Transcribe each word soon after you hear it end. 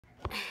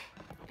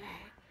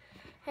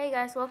Hey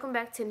guys, welcome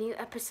back to a new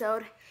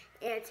episode.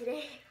 And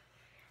today,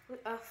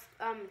 a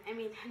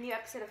new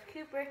episode of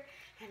Cooper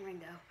and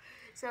Ringo.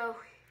 So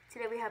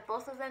today we have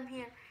both of them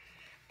here.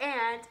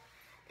 And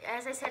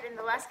as I said in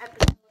the last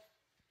episode,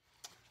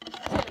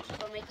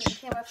 we're making the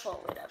camera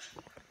forward up.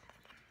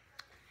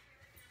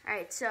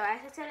 Alright, so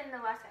as I said in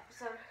the last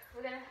episode,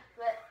 we're gonna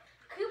let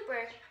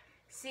Cooper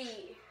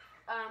see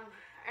our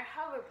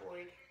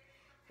hoverboard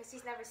because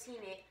he's never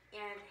seen it,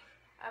 and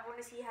I want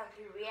to see how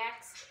he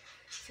reacts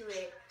to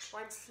it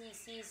once he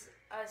sees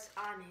us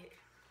on it,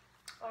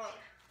 or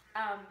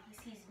he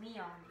sees me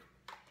on it.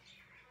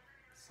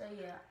 So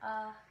yeah,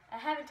 I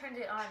haven't turned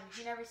it on.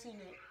 He's never seen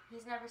it.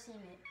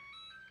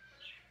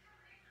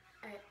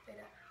 Alright, wait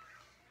up.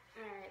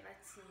 Alright,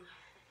 let's see.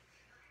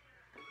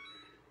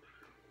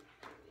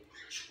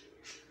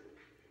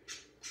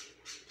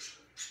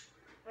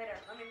 Wait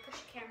up, let me put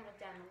the camera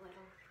down a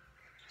little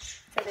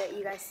so that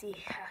you guys see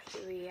how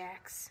he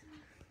reacts.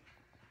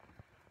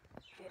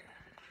 Wait up.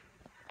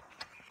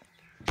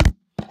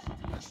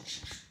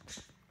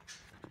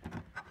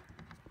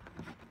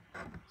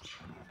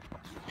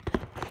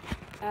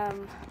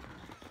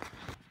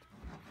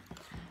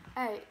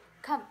 Alright,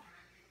 come.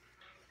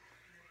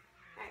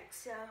 Alright,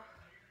 so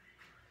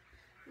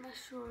I'm not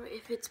sure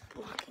if it's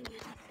blocking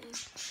anything.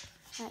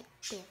 Right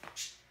there.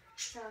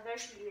 So there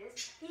he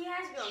is. He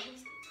has grown.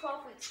 He's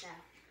 12 weeks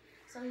now.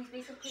 So he's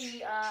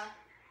basically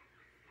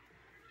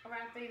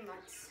around 3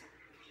 months.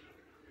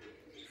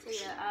 So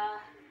yeah,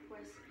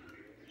 where's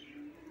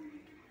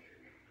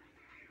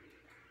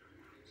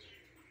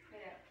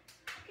wait up.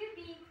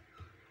 Coopy.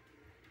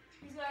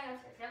 He's going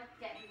upstairs. Don't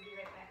get him, be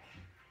right back.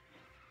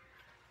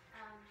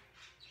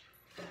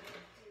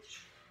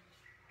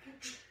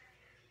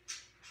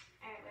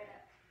 Alright, wait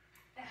up.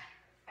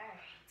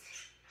 Alright.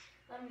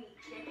 Let me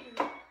get him.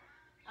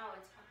 Oh,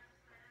 it's fine.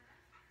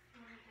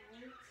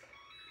 Alright.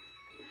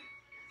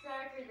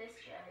 Sorry for this,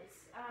 guys.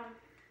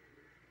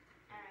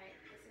 Alright,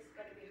 this is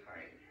gonna be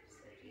hard.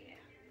 So yeah.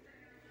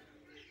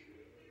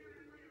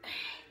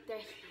 There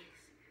he is.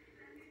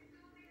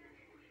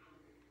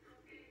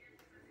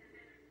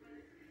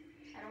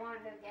 I don't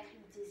want to get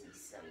him dizzy,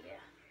 so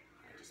yeah.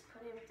 I just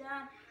put him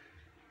down.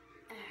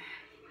 He's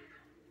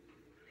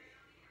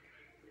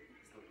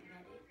looking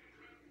at it.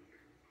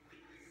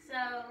 So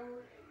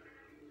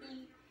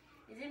he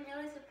isn't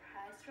really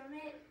surprised from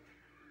it,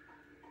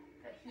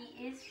 but he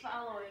is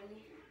following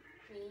me.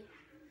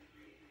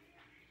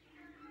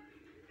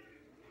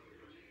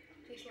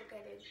 Just look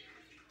at it.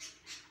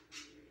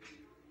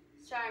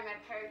 Sorry, my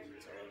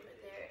parakeets are over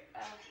there.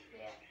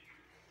 Yeah.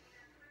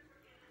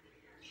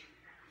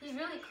 He's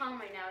really calm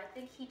right now. I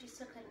think he just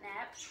took a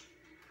nap.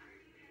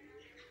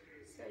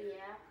 So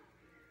yeah.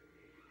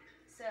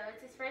 So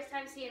it's his first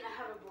time seeing a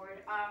hoverboard.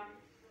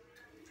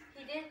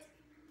 He did.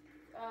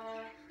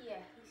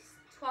 Yeah, he's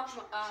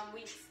 12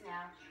 weeks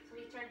now. So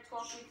he turned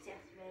 12 weeks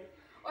yesterday,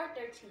 or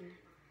 13.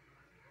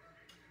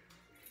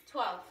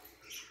 12.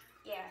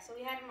 Yeah. So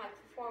we had him like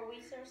for 4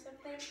 weeks or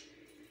something.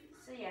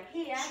 So yeah,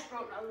 he has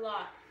grown a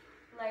lot,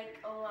 like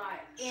a lot,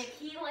 and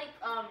he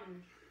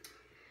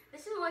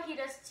this is what he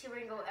does to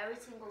Ringo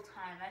every single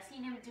time. I've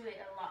seen him do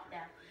it a lot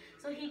now.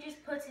 So he just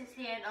puts his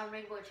hand on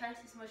Ringo, tries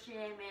to smush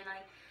him, and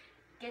like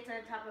gets on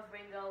top of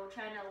Ringo,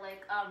 trying to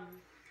like I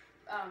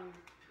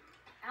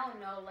don't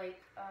know, like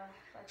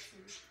let's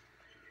see.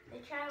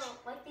 They try to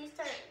like they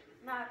start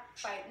not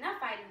fighting,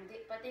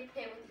 but they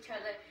play with each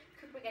other.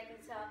 Cooper gets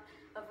on top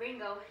of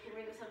Ringo, and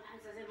Ringo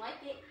sometimes doesn't like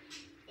it,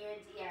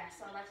 and yeah,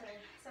 so that's why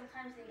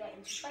sometimes they get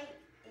into fight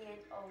and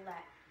all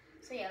that.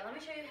 So yeah, let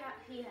me show you how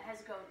he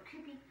has grown.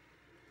 Creepy.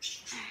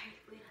 Alright,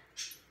 wait up.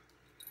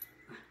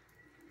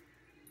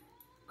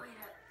 Wait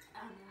up.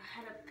 I don't know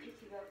how to pick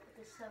it up with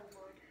the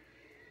hoverboard.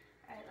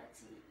 Alright, let's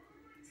see.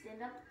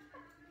 Stand up.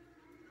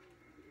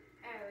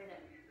 Alright, wait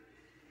up.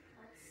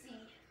 Let's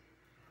see.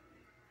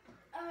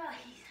 Oh,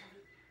 he's heavy.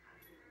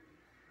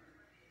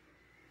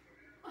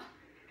 Oh,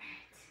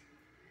 alright.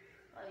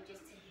 Oh,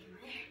 just take him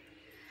there.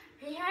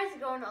 He has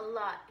grown a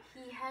lot.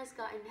 He has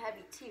gotten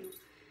heavy too.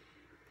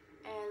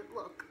 And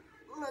look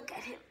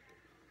at him.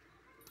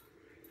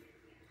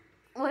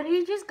 When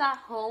he just got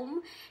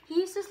home, he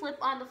used to slip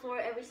on the floor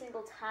every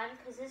single time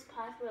because his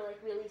paws were like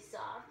really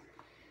soft.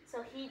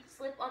 So he'd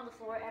slip on the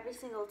floor every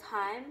single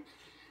time.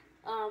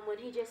 When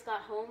he just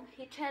got home,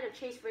 he'd try to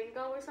chase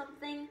Ringo or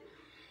something,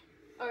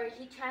 or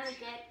he'd try to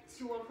get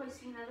to one place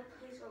to another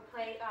place, or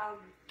play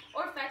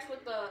or fetch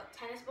with the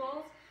tennis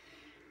balls.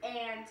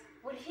 And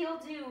what he'll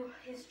do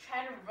is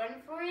try to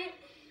run for it,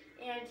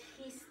 and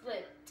he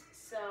slipped.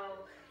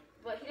 So,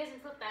 but he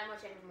doesn't slip that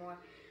much anymore.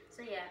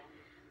 So yeah.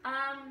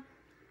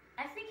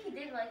 I think he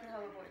did like the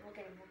hoverboard. Look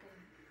at him,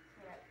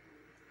 Yeah.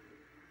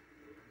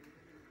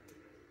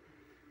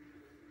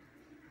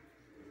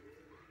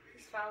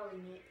 He's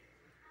following it.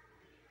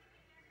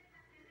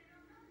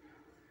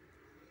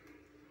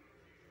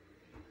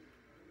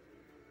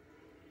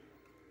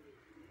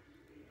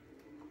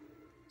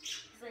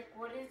 He's like,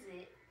 what is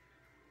it?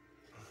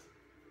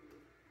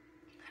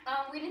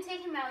 We didn't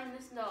take him out in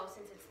the snow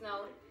since it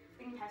snowed.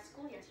 We didn't have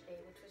school yesterday,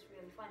 which was really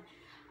really fun.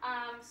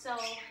 So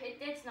it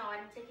did snow. I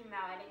didn't take him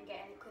out. I didn't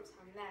get any clips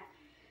on that.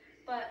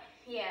 But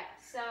yeah,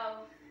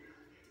 so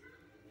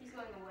he's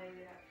going away.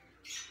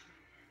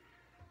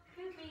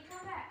 Goofy,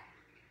 come back.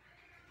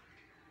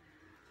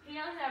 He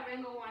knows that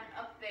Ringo went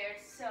up there,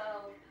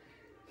 so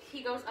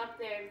he goes up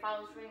there and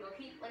follows Ringo.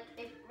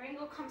 If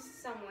Ringo comes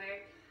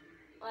somewhere,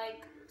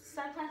 like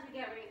sometimes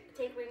we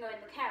take Ringo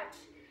in the couch.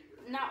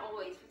 Not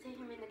always. We take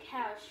him in the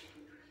couch,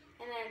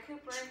 and then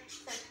Cooper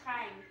starts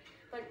crying.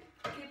 But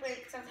Cooper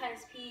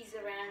sometimes pees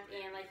around,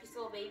 and like he's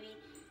still a baby.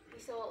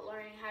 He's still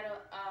learning how to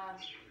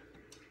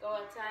go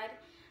outside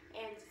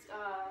and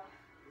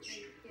do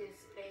his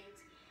things.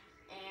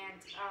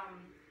 And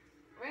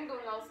Ringo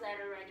knows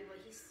that already,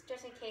 but he's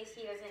just in case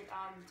he doesn't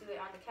do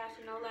it on the couch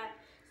and all that.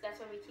 So that's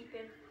why we keep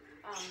him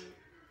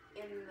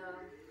in the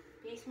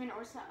basement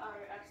or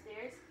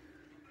upstairs.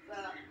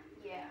 But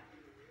yeah,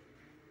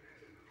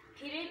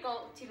 he did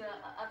go to the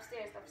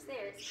upstairs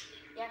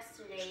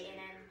yesterday, and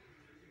then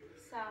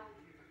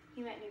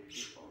he met new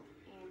people,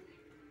 and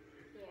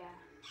yeah,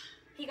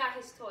 he got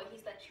his toy.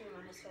 He's like chewing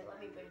on his toy. Let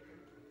me bring him.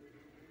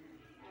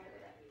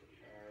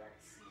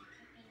 Let's see.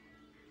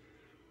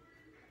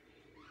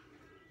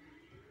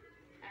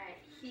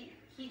 Alright,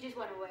 he just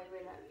went away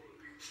with that.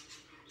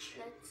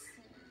 Let's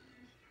see.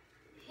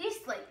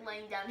 He's like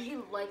laying down. He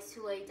likes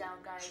to lay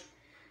down, guys.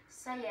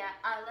 So yeah,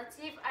 let's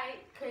see if I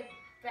could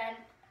bend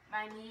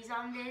my knees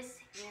on this,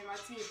 and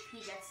let's see if he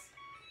gets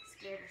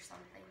scared or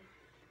something.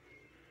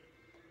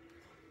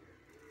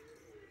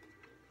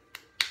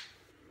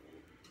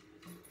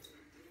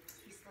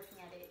 He's looking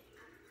at it.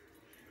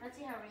 Let's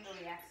see how Ringo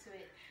reacts to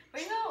it.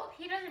 Ringo,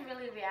 he doesn't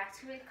really react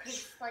to it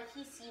because like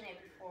he's seen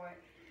it before.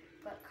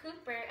 But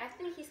Cooper, I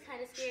think he's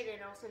kind of scared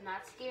and also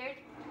not scared.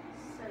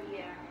 So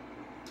yeah,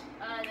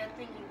 the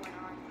thingy went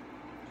on.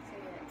 So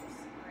yeah,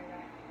 just ignore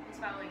that. He's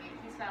following it.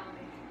 He's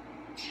following it.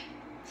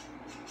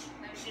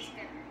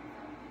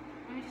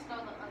 Let me just go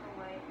the other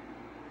way.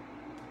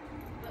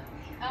 But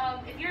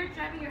if you're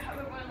driving your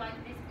hoverboard like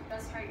this, it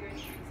does hurt your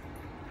knees.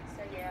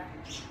 So yeah.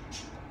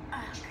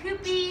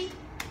 Coopy.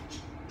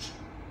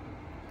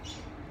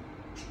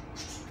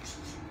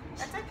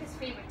 That's like his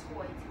favorite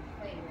toy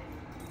to play with.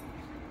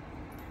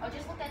 Oh,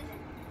 just look at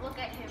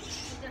him.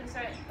 He's gonna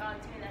start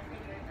doing that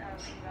thing with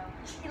Ringo.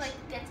 He like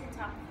gets on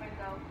top of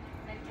Ringo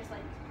and then just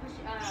like push.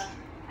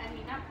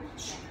 Not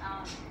pushes him.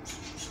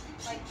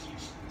 Like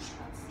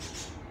let's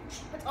see.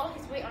 Puts all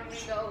his weight on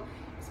Ringo,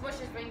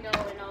 smushes Ringo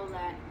and all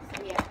that.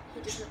 So yeah,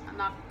 he just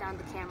knocked down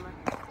the camera.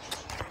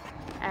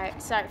 All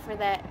right, sorry for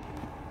that.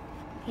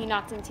 He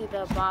knocked into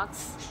the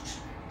box.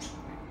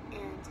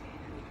 And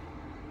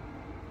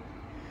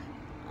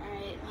all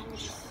right, let me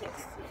just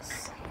fix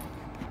this.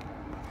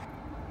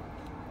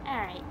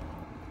 Alright,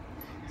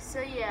 so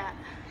yeah,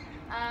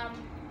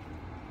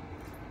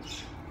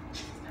 it's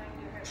starting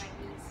to hurt my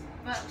knees,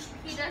 but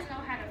he does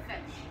know how to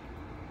fetch.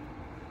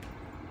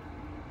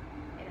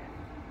 Yeah.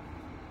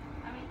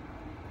 I mean,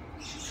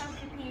 come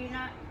Kippy, you're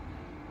not.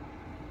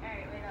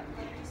 Alright, wait up,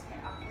 let me just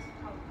get off this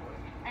hoverboard.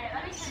 Alright,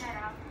 let me turn that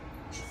off.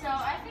 So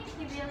I think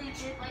he really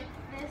did like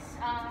this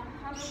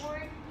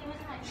hoverboard. He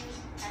wasn't like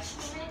really attached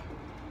to it,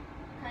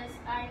 because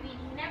I mean,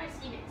 he never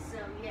seen it, so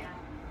yeah.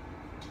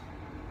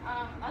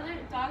 Other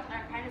dogs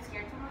are kind of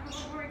scared from a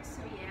hoverboard,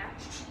 so yeah.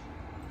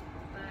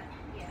 But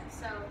yeah,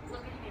 so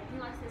look at him. He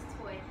likes this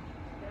toy.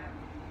 Yeah.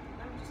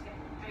 Let me just get.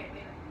 Alright,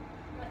 wait.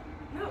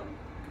 No!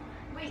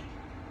 Wait.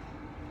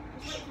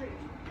 Just wait for it.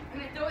 I'm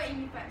gonna throw it and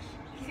you fetch.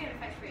 He's gonna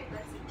fetch for it.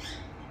 Let's see.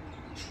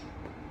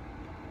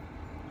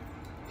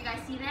 You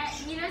guys see that?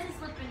 He doesn't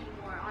slip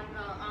anymore on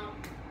the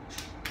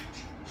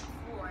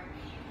floor.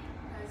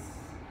 Because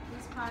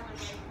his paws are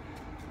getting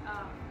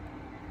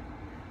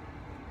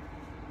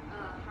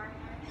hard.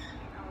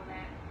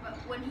 But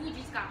when he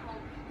just got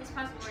home, his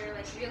paws were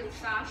like really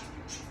soft.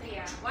 So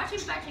yeah, watch him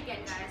fetch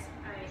again, guys.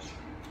 Alright.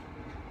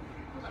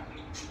 Hold up.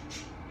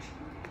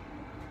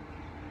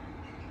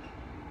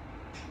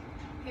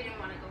 He didn't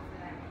want to go for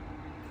that.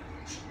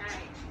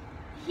 Alright.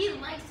 He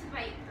likes to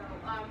bite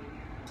though.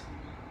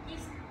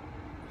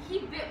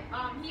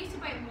 He used to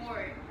bite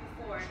more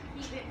before.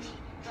 He bit me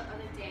the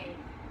other day.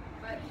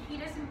 But he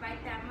doesn't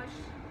bite that much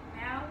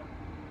now.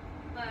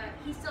 But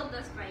he still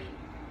does bite.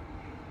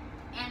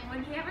 And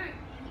whenever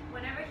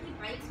he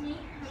bites me,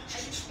 I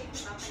just pick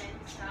him up and then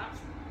he stops.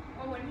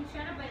 Or when he's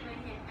trying to bite my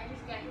hand, I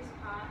just get his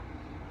paw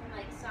and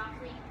like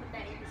softly put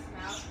that in his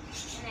mouth,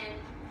 and then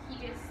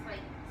he just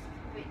like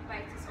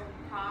bites his own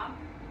paw.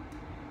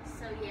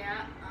 So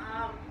yeah,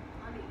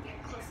 let me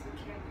get close to the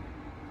camera.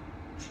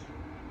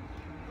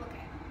 Look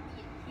at him.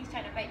 He's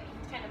trying to bite me.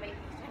 He's trying to bite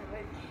me. He's trying to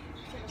bite me.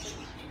 He's trying to bite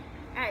me.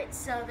 All right,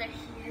 so there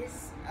he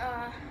is.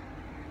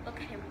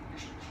 Look at him.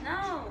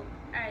 No.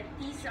 Alright,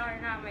 these are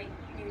not my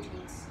new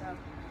jeans, so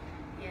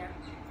yeah.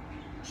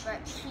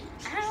 But he,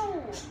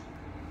 ow!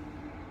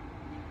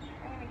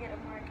 I'm gonna get a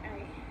mark.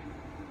 Alright.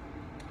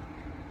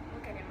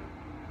 Look at him.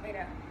 Wait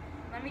up.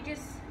 Let me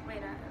just, wait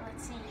up.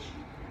 Let's see.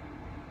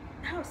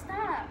 No,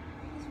 stop!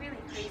 He's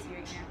really crazy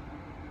right now.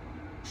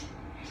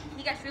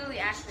 He gets really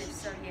active,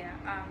 so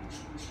yeah.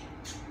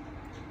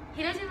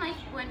 he doesn't like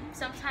when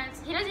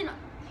sometimes, he doesn't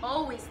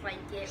always like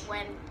it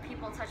when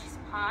people touch his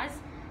paws.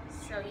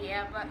 So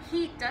yeah, but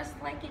he does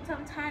like it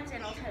sometimes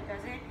and also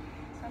doesn't.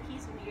 So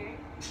he's weird.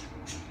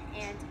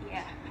 And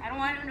yeah, I don't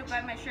want him to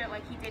bite my shirt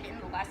like he did in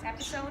the last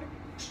episode.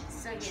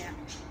 So yeah.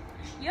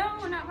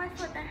 Yo, not my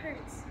foot, that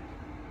hurts.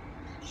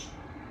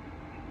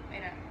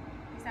 Wait up.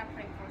 He's not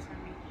putting force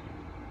on me.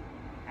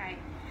 Alright.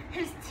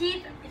 His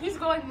teeth, he's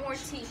growing more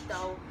teeth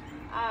though.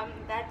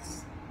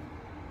 That's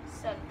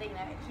something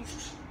that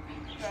he's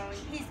growing.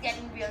 He's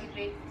getting really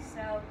big.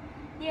 So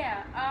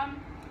yeah,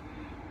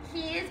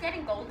 he is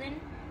getting golden.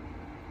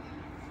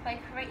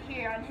 Like right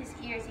here on his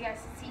ears, you guys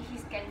see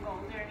he's getting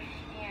golder,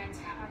 and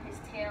on his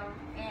tail,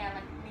 and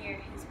like near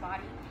his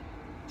body,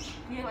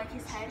 near like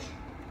his head,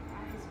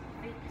 on his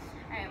body.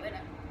 Alright, wait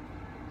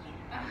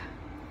up.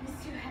 He's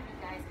too heavy,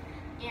 guys,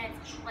 and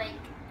like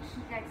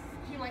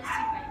he likes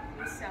to bite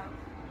me. So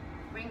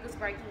Ringo's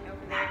barking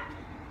over there.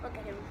 Look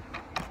at him.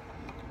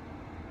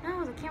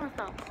 No, the camera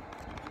fell.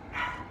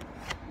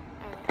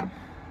 Alright,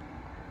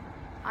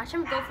 watch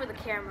him go for the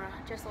camera.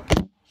 Just look.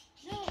 No.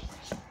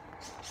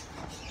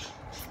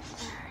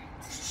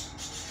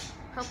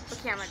 Hope the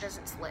camera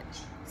doesn't slip.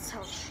 So,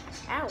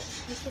 ow,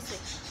 he kissed me.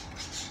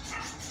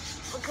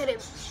 Look at him.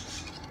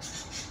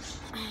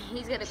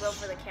 He's gonna go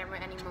for the camera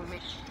any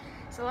moment.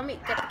 So let me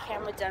get the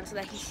camera down so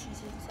that he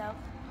sees himself.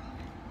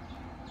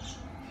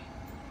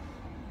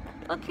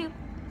 Look cute.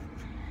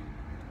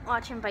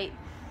 Watch him bite.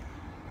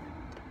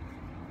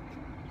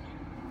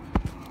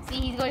 See,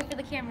 he's going for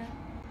the camera.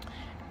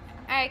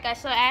 Alright guys,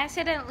 so I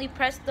accidentally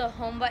pressed the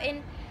home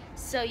button.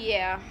 So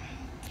yeah,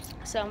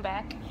 so I'm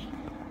back.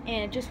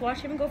 And just watch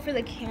him go for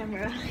the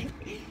camera.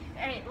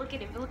 Alright, look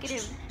at him, look at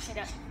him. Head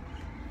up.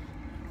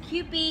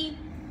 Coopy.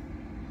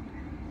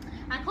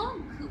 I call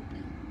him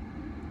Coopy.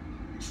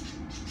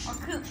 Or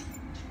Coop.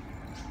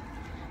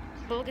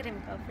 But look at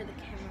him go for the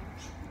camera.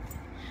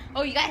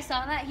 Oh, you guys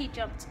saw that? He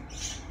jumped.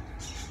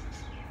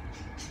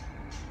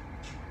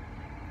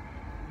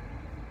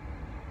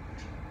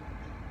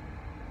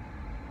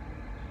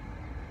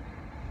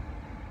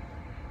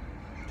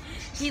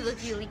 He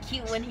looks really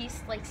cute when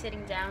he's like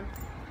sitting down.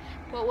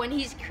 But when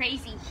he's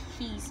crazy,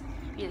 he's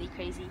really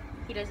crazy.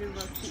 He doesn't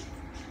look cute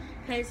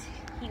because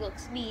he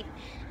looks mean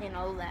and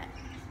all that.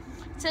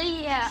 So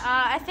yeah,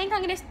 I think I'm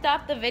gonna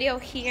stop the video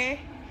here.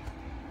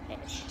 Okay,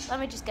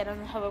 let me just get on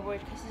the hoverboard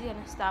because he's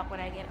gonna stop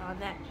when I get on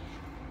that.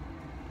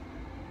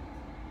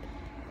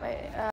 Wait,